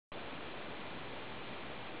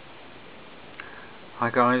Hi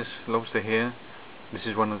guys, Lobster here. This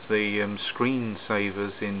is one of the screen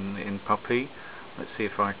savers in Puppy. Let's see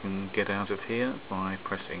if I can get out of here by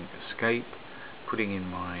pressing escape, putting in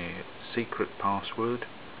my secret password,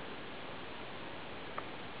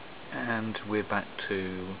 and we're back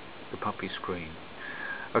to the Puppy screen.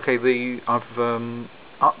 Okay, I've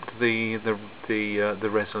upped the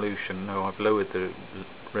resolution. No, I've lowered the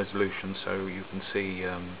resolution so you can see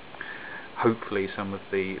hopefully some of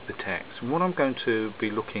the text. And what I'm going to be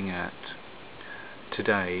looking at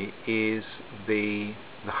today is the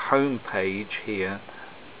home page here,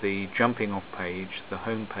 the jumping off page, the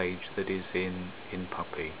home page that is in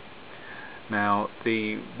Puppy. Now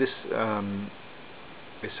this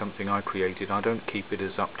is something I created. I don't keep it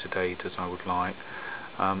as up to date as I would like,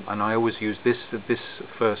 and I always use this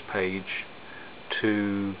first page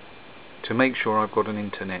to make sure I've got an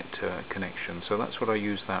internet connection. So that's what I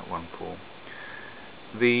use that one for.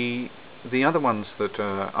 The other ones that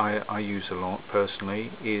I use a lot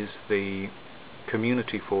personally is the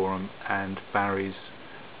community forum and Barry's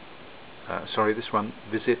this one,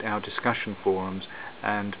 visit our discussion forums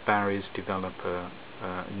and Barry's developer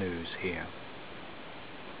news here.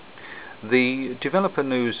 The developer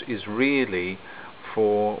news is really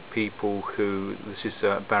for people who, this is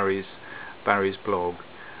Barry's blog,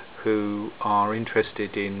 who are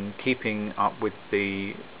interested in keeping up with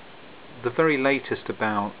the very latest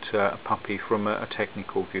about Puppy from a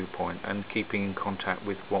technical viewpoint and keeping in contact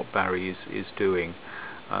with what Barry is doing.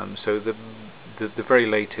 So the very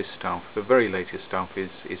latest stuff,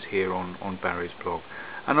 is here on Barry's blog.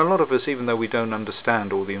 And a lot of us, even though we don't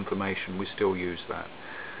understand all the information, we still use that.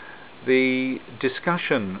 The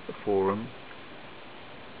discussion forum,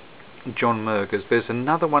 John Mergers, there's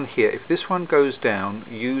another one here. If this one goes down,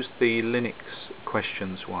 use the Linux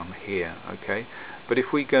questions one here, okay? But if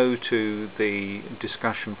we go to the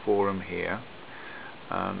discussion forum here,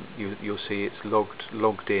 you'll see it's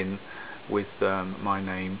logged in with my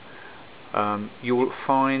name. You'll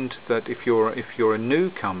find that if you're a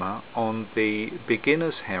newcomer, on the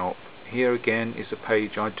beginner's help, here again is a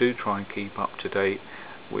page I do try and keep up to date,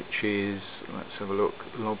 which is, let's have a look,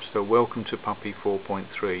 Lobster, welcome to Puppy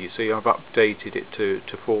 4.3. You see I've updated it to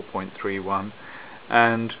 4.31,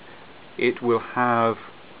 and it will have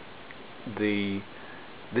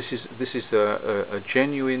this is a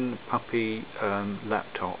genuine Puppy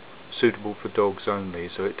laptop suitable for dogs only,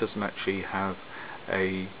 so it doesn't actually have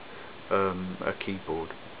a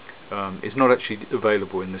keyboard. It's not actually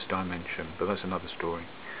available in this dimension, but that's another story.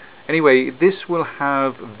 Anyway, this will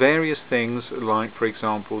have various things, like for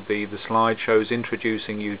example the slideshows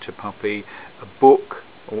introducing you to Puppy, a book,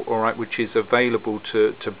 alright, which is available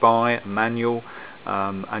to buy, a manual,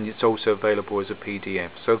 and it's also available as a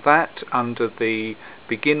PDF. So that, under the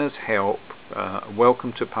beginner's help,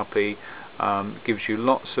 welcome to Puppy, gives you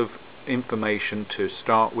lots of information to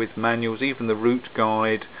start with, manuals, even the root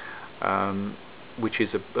guide, which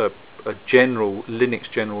is a general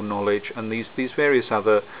Linux general knowledge, and these various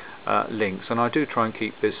other links. And I do try and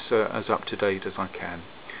keep this as up to date as I can.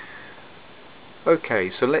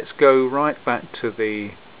 Okay, so let's go right back to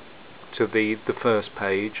the first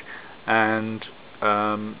page, and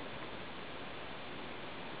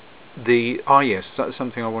yes, that's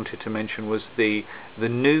something I wanted to mention, was the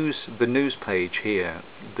news page here.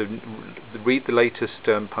 Read the latest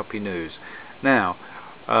Puppy news. Now,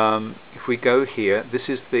 if we go here, this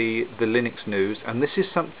is the Linux news, and this is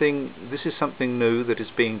something new that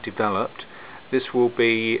is being developed. This will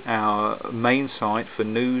be our main site for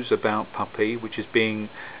news about Puppy, which is being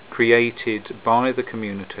created by the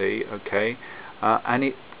community, okay, and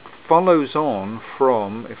it follows on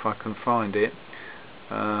from, if I can find it,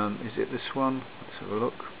 is it this one? Let's have a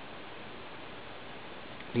look.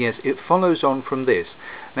 Yes, it follows on from this.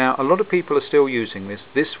 Now, a lot of people are still using this.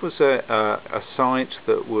 This was a site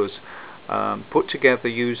that was put together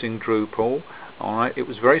using Drupal. Alright, it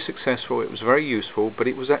was very successful, it was very useful, but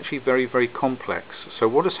it was actually very, very complex. So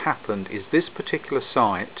what has happened is this particular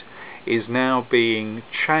site is now being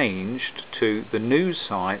changed to the news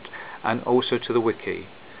site and also to the wiki.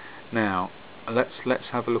 Now, let's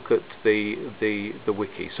have a look at the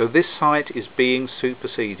wiki. So this site is being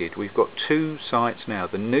superseded. We've got two sites now,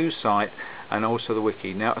 the news site and also the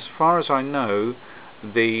wiki. Now, as far as I know,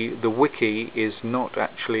 the wiki is not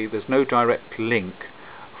actually, there's no direct link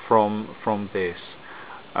from this.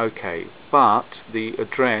 Okay, but the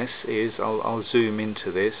address is, I'll zoom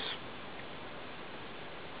into this.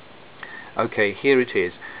 Okay, here it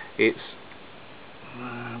is. It's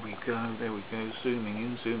there we go,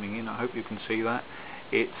 zooming in, I hope you can see that.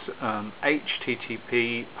 It's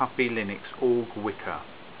http puppylinux org wiki.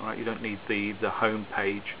 Alright, you don't need the home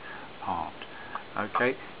page part.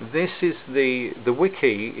 Okay, this is the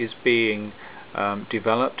wiki is being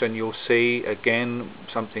developed, and you'll see again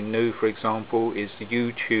something new. For example, is the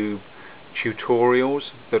YouTube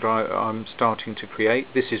tutorials that I'm starting to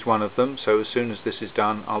create. This is one of them, so as soon as this is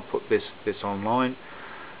done I'll put this online,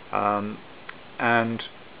 and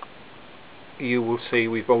you will see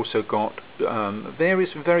we've also got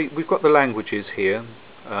we've got the languages here.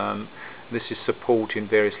 This is support in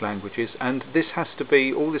various languages, and this has to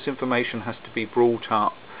be, all this information has to be brought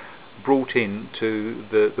in to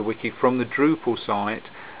the wiki from the Drupal site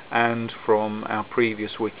and from our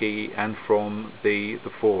previous wiki and from the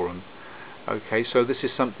forum. Okay, so this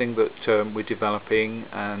is something that we're developing,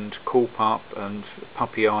 and Coolpup and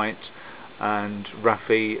Puppyite and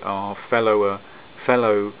Rafi are fellow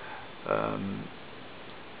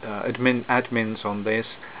admins on this.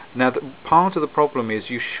 Now, part of the problem is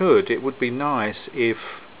it would be nice if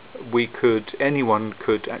anyone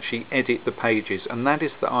could actually edit the pages, and that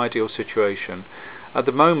is the ideal situation. At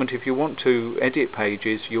the moment, if you want to edit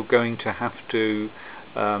pages, you're going to have to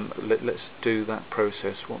let's do that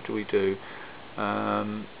process. What do we do?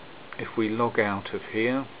 If we log out of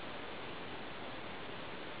here,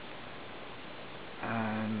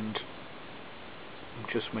 and I'm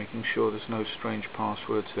just making sure there's no strange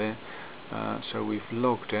passwords there. So we've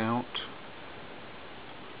logged out.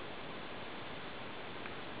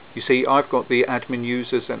 You see, I've got the admin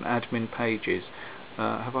users and admin pages.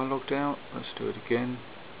 Have I logged out? Let's do it again.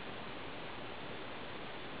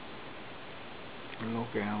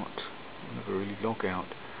 Log out. I never really log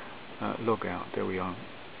out. Log out. There we are.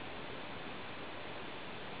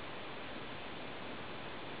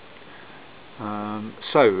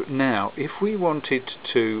 So now, if we wanted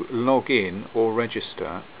to log in or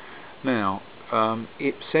register, now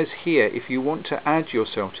it says here, if you want to add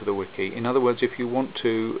yourself to the wiki, in other words, if you want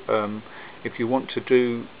to do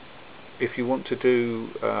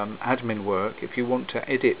admin work, if you want to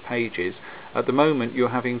edit pages, at the moment you're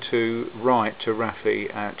having to write to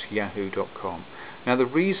Rafi@yahoo.com. Now, the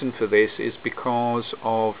reason for this is because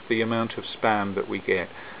of the amount of spam that we get.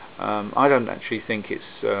 I don't actually think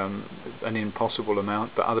it's an impossible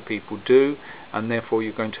amount, but other people do, and therefore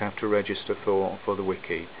you're going to have to register for the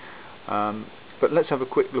wiki. But let's have a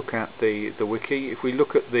quick look at the wiki. If we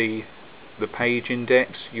look at the page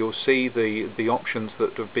index, you'll see the options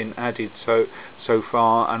that have been added so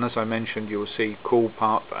far, and as I mentioned, you'll see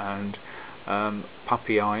Coolpup and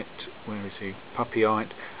Puppyite. Where is he?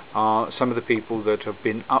 Puppyite are some of the people that have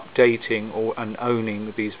been updating and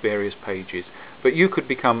owning these various pages. But you could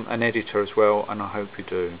become an editor as well, and I hope you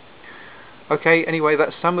do. Okay, anyway,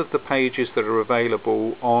 that's some of the pages that are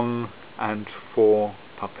available on and for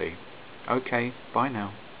Puppy. Okay, bye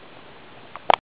now.